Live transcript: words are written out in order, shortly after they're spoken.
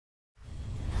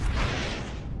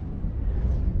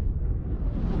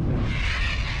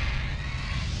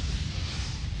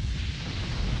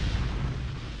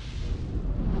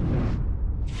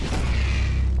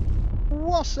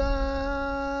What's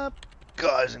up,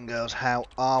 guys and girls? How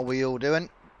are we all doing?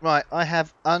 Right, I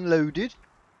have unloaded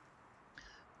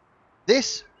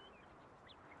this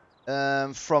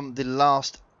from the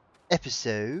last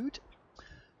episode,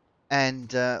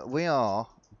 and we are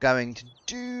going to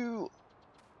do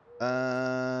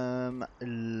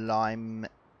lime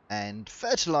and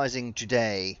fertilizing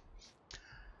today.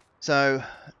 So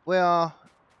we are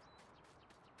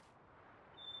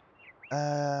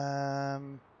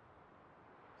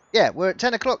yeah, we're at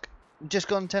 10 o'clock. Just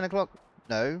gone 10 o'clock.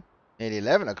 No, nearly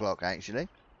 11 o'clock actually.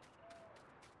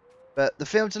 But the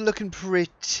fields are looking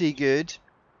pretty good,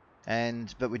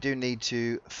 but we do need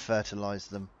to fertilize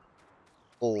them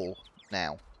all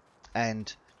now.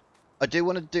 And I do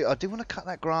want to cut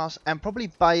that grass and probably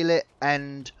bale it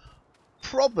and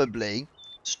probably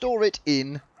store it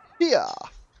in here.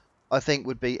 I think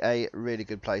would be a really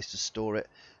good place to store it,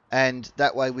 and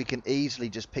that way we can easily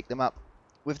just pick them up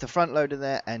with the front loader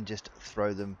there and just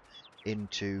throw them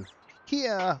into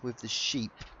here with the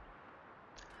sheep.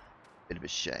 Bit of a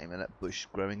shame of that bush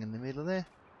growing in the middle there.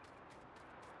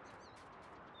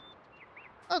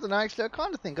 I don't know, actually I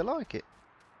kind of think I like it.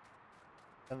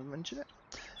 Haven't mentioned it.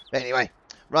 But anyway,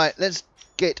 right, let's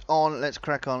get on, let's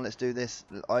crack on, let's do this.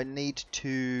 I need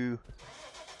to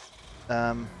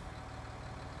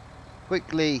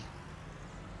quickly,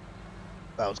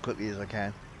 well, as quickly as I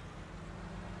can,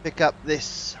 pick up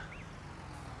this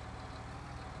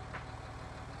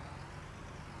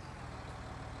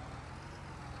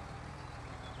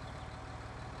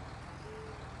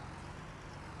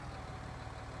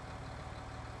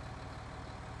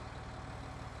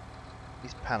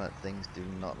these pallet things do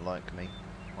not like me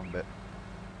one bit.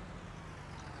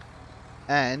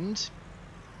 And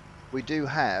we do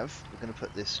have, we're going to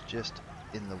put this just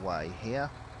in the way here.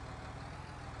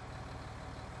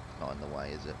 Not in the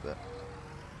way, is it? But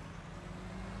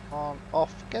on,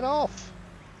 off, get off!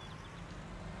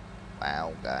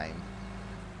 Wow, game.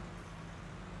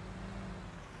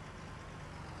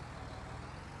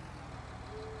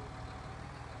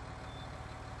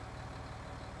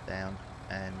 Down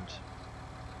and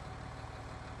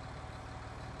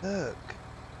look.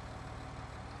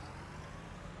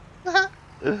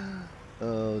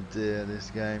 Oh dear, this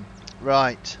game.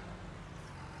 Right.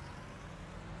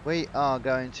 We are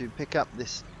going to pick up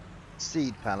this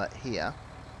seed pallet here,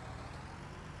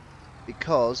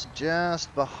 because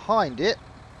just behind it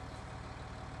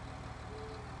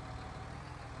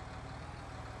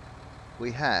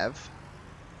we have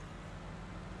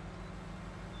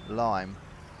lime.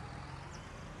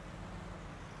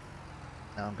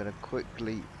 Now I'm going to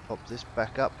quickly pop this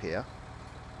back up here.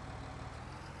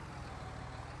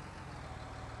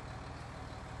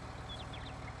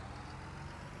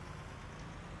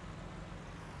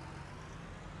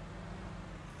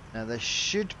 Now there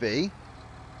should be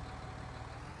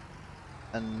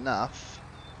enough.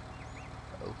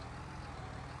 Oh,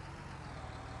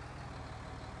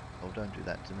 don't do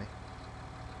that to me.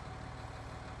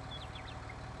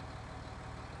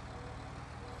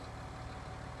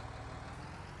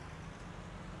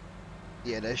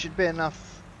 Yeah, there should be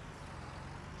enough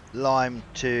lime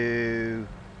to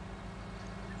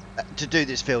do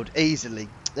this field easily.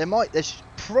 There's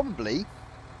probably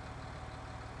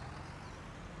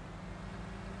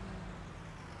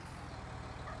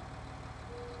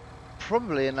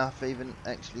enough even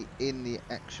actually in the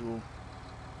actual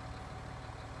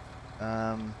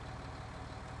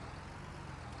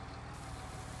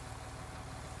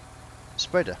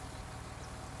spreader.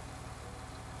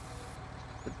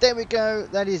 But there we go,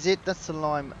 that is it, that's the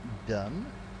lime done.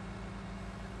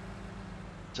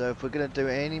 So if we're going to do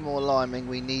any more liming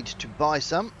we need to buy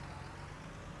some.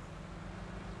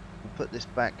 We'll put this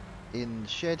back in the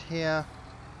shed here.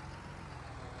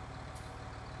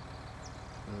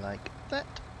 Like that.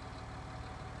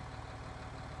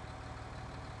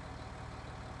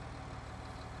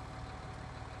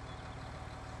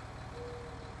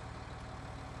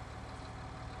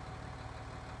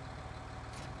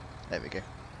 There we go.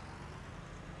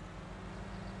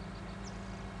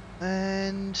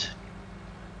 And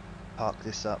park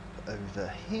this up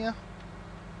over here.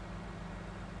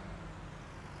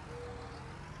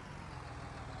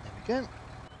 There we go.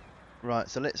 Right,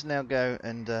 so let's now go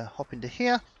and hop into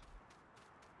here,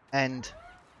 and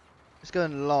let's go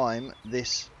and lime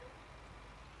this.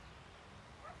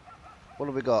 What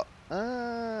have we got?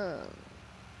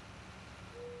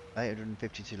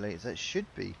 852 litres. That should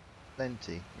be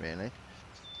plenty, really.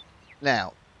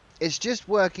 Now, it's just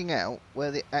working out where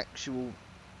the actual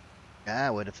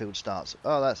where the field starts.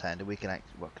 Oh, that's handy. We can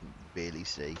can really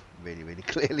see really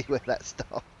clearly where that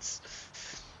starts.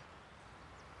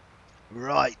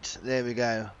 Right, there we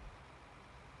go.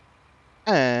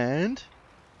 And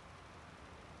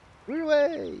we're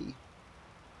away.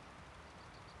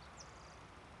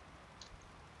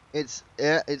 It's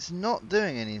not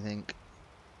doing anything,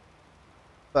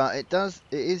 but it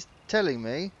is telling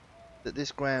me that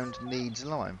this ground needs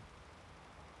lime.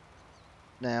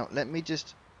 Now let me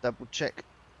just double check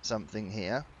something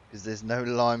here, because there's no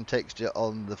lime texture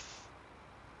on the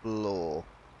floor.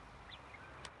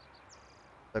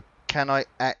 So can I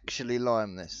actually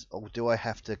lime this, or do I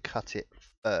have to cut it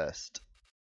first?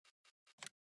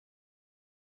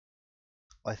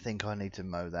 I think I need to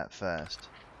mow that first.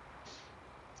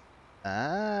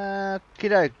 Okie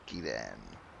dokie then.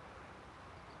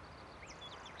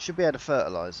 Should be able to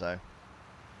fertilise though.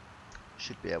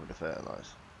 Should be able to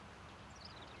fertilise.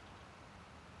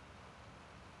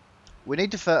 We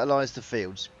need to fertilise the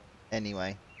fields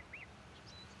anyway.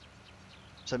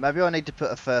 So maybe I need to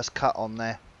put a first cut on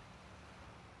there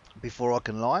before I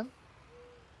can lime.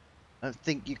 I don't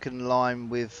think you can lime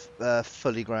with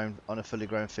fully grown on a fully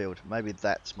grown field. Maybe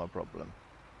that's my problem.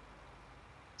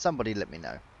 Somebody let me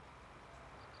know.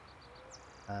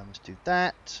 Let's do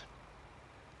that.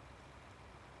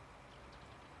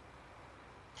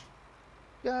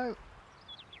 Go.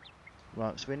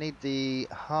 Right, so we need the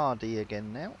hardy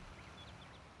again now.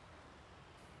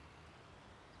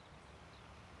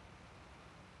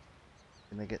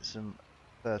 Gonna get some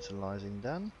fertilizing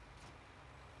done.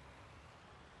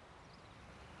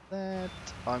 That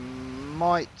I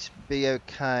might be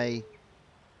okay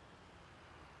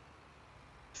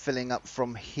filling up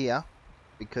from here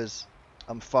because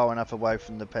I'm far enough away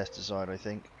from the pesticide, I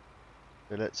think.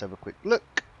 So let's have a quick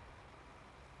look.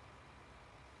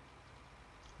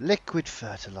 Liquid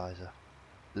fertilizer.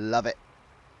 Love it.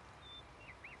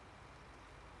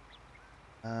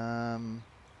 So I'm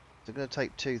going to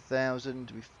take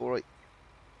 2,000 before I...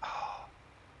 Oh.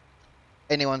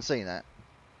 Anyone seen that?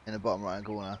 In the bottom right hand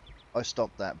corner. I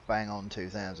stopped that. Bang on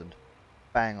 2,000.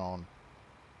 Bang on.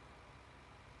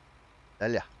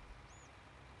 Tell ya.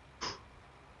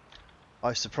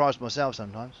 I surprise myself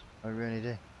sometimes. I really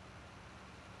do.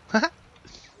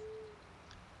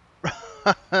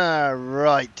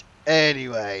 Right.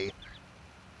 Anyway.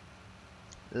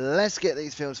 Let's get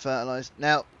these fields fertilised.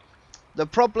 Now, the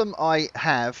problem I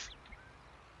have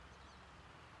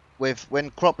with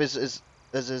when crop is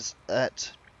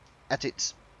at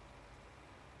its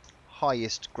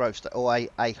highest growth state, or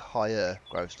a higher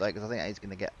growth state, because I think it's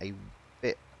going to get a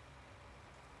bit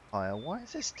higher. Why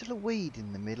is there still a weed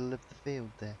in the middle of the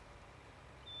field there?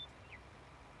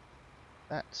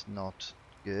 That's not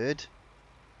good.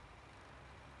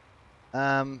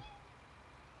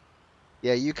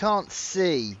 Yeah, you can't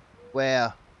see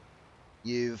where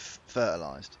you've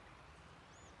fertilised.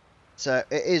 So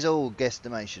it is all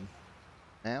guesstimation.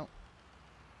 Now,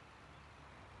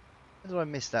 how did I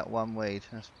miss that one weed?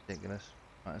 That's ridiculous.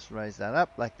 Right, let's raise that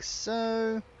up like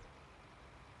so.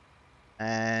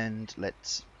 And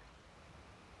let's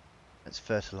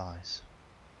fertilise.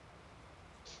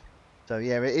 So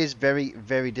yeah, it is very,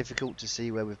 very difficult to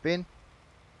see where we've been.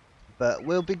 But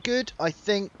we'll be good. I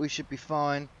think we should be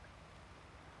fine.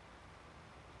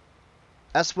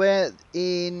 That's where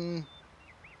in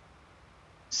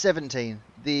 17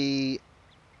 the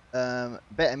better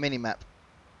minimap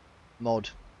mod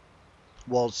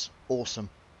was awesome.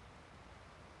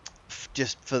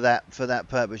 Just for that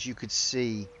purpose, you could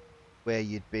see where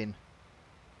you'd been.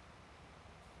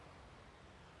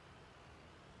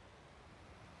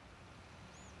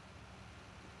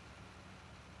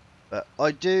 But I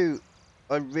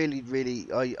really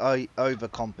I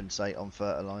overcompensate on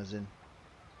fertilizing.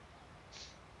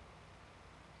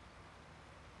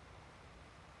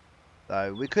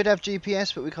 So we could have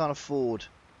GPS, but we can't afford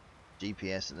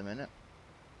GPS at the minute.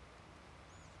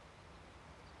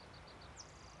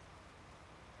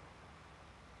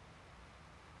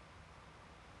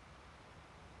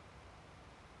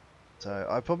 So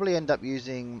I probably end up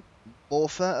using more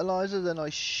fertilizer than I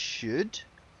should,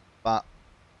 but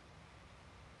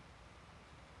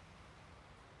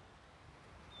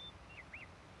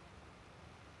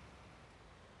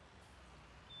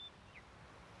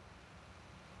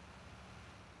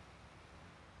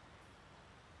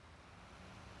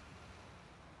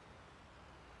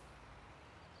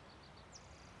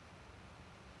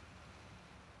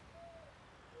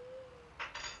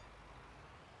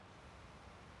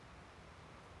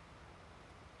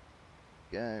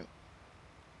go.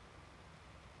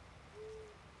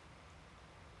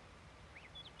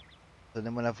 So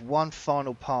then we'll have one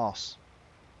final pass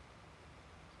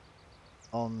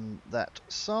on that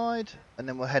side, and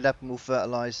then we'll head up and we'll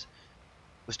fertilise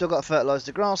We've still got to fertilise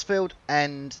the grass field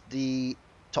and the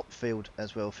top field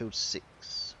as well, field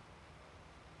 6.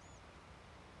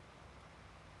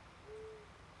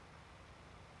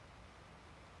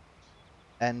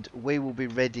 And we will be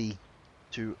ready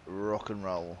to rock and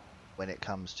roll when it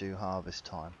comes to harvest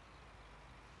time.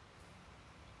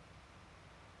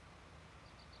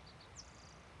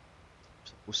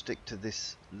 So we'll stick to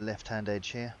this left-hand edge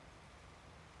here.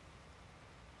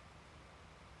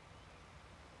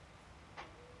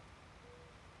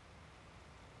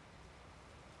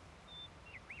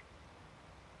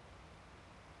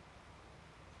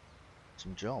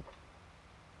 Some job.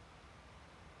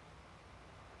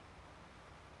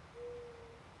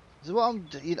 So what I'm,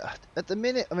 at the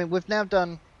minute, I mean, we've now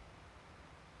done,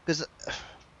 because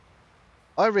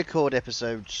I record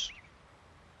episodes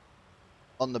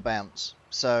on the bounce,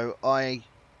 so I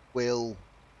will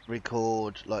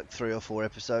record like 3 or 4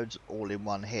 episodes all in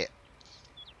one hit.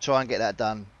 Try and get that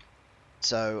done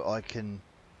so I can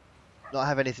not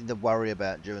have anything to worry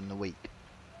about during the week.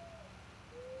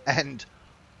 And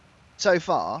so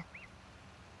far,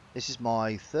 this is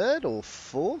my 3rd or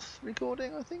 4th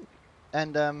recording, I think,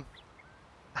 and I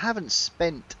haven't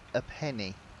spent a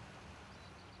penny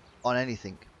on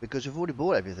anything because we've already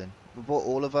bought everything. We bought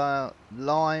all of our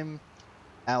lime,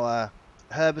 our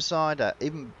herbicide,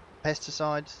 even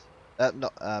pesticides,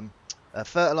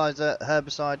 fertilizer,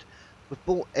 herbicide. We've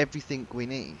bought everything we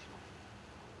need,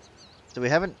 so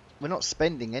we're not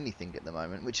spending anything at the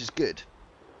moment, which is good.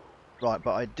 Right,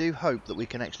 but I do hope that we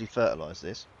can actually fertilise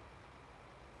this,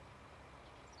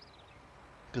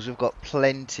 because we've got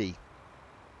plenty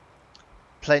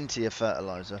of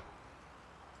fertilizer,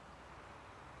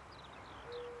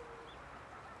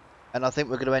 and I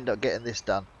think we're going to end up getting this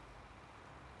done.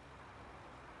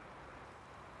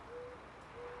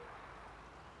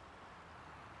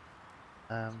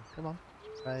 Come on,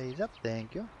 raise up,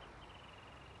 thank you.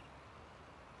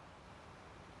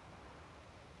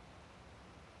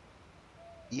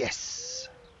 Yes,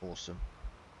 awesome.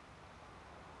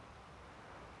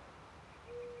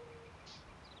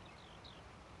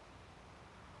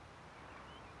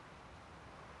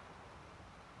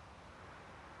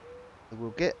 We'll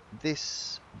get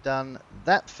this done,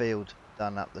 that field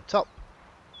done up the top.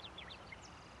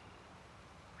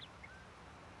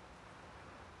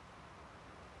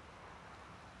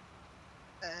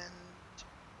 And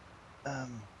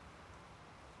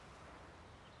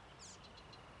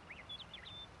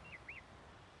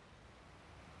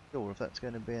sure if that's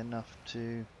going to be enough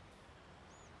to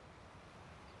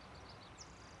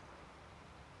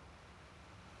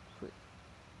quick,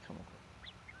 come on,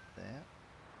 there.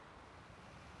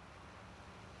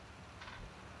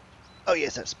 Oh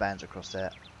yes, that spans across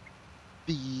there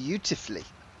beautifully.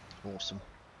 Awesome.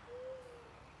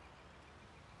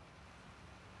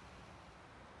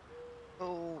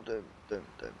 Oh, don't.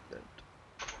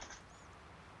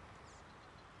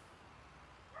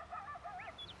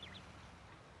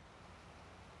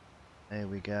 There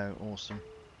we go, awesome.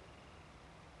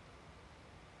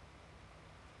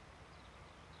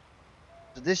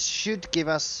 So this should give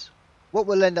us, what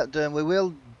we'll end up doing, we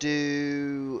will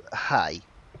do hay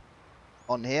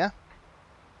on here.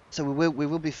 So we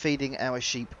will be feeding our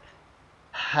sheep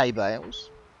hay bales.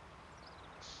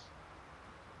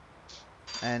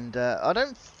 And I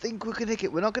don't think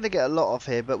we're not going to get a lot off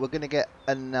here, but we're going to get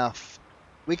enough.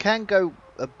 We can go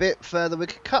a bit further. We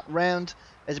could cut round.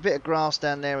 There's a bit of grass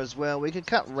down there as well. We could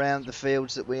cut round the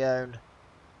fields that we own.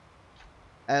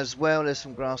 As well as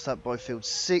some grass up by field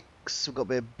 6. We've got to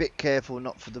be a bit careful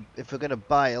not for the, if we're going to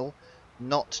bale,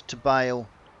 not to bale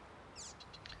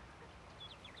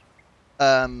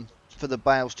for the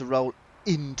bales to roll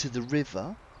into the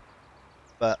river.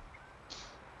 But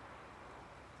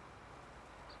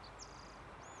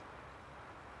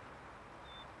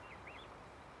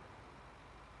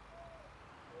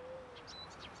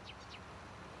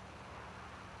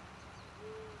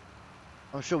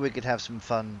I'm sure we could have some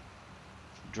fun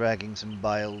dragging some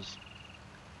bales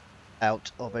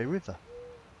out of a river.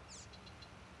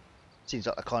 Seems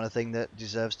like the kind of thing that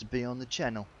deserves to be on the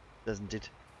channel, doesn't it?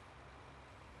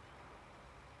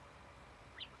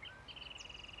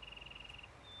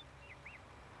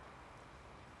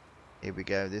 Here we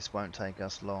go, this won't take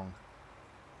us long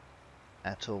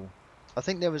at all. I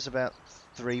think there was about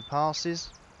 3 passes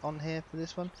on here for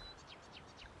this one.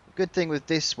 Good thing with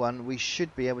this one, we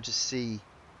should be able to see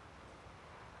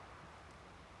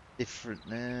different,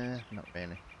 not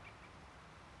really.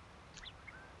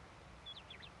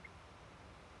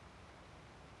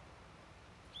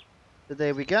 So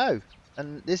there we go,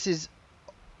 and this is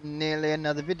nearly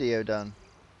another video done.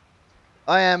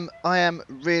 I am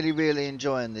really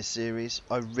enjoying this series.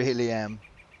 I really am.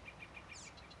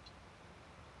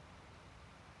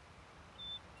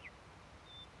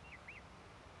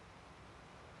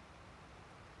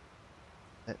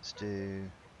 Let's do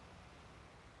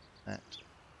that.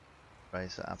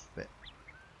 Raise that up a bit.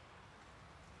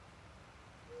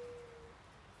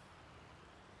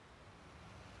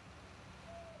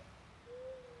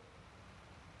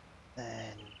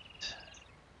 And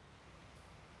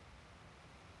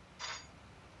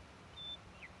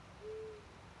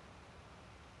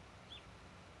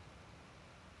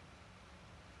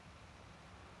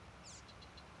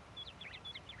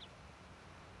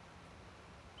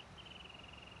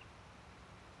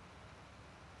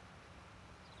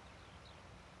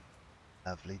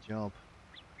lovely job.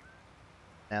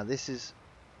 Now this is,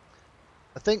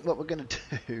 I think what we're going to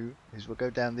do is we'll go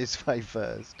down this way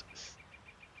first,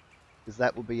 because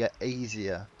that will be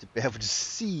easier to be able to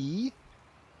see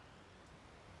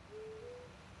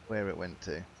where it went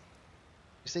to. You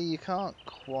see, you can't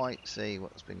quite see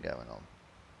what's been going on.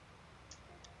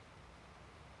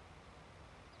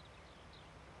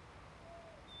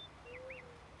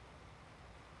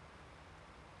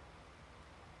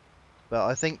 But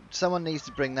I think someone needs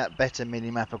to bring that better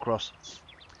mini-map across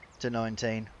to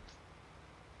 19.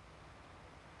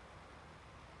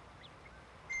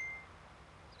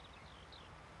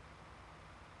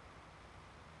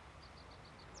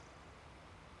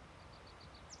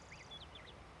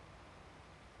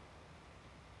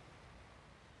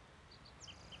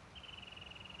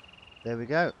 There we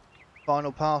go.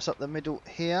 Final pass up the middle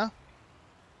here.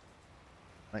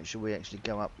 Make sure we actually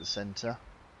go up the centre.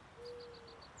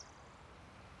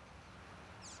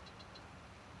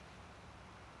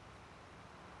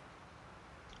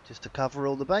 Just to cover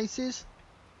all the bases.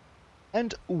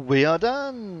 And we are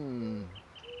done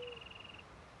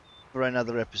for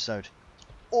another episode.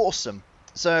 Awesome.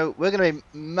 So we're going to be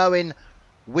mowing,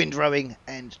 windrowing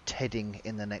and tedding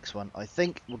in the next one. I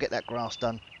think we'll get that grass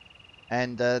done.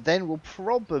 And then we'll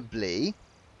probably...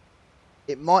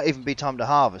 It might even be time to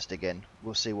harvest again.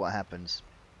 We'll see what happens.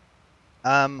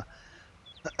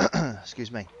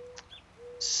 Excuse me.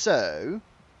 So,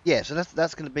 yeah, so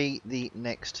that's going to be the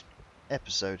next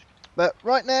episode. But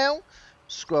right now,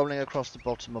 scrolling across the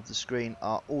bottom of the screen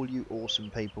are all you awesome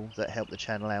people that help the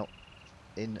channel out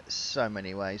in so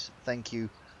many ways. Thank you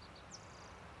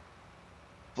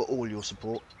for all your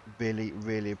support.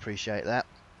 Really appreciate that.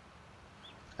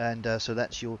 And so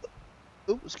that's your...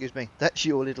 Oh, excuse me. That's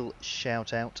your little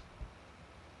shout out.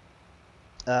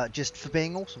 Just for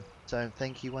being awesome. So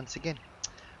thank you once again.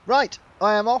 Right,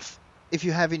 I am off. If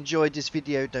you have enjoyed this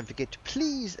video, don't forget to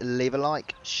please leave a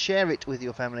like, share it with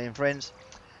your family and friends,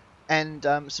 and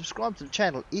subscribe to the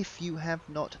channel if you have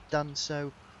not done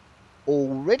so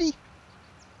already.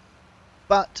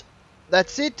 But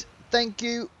that's it. Thank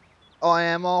you. I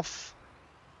am off.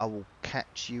 I will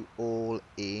catch you all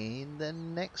in the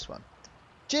next one.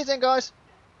 Cheers then, guys.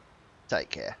 Take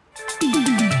care.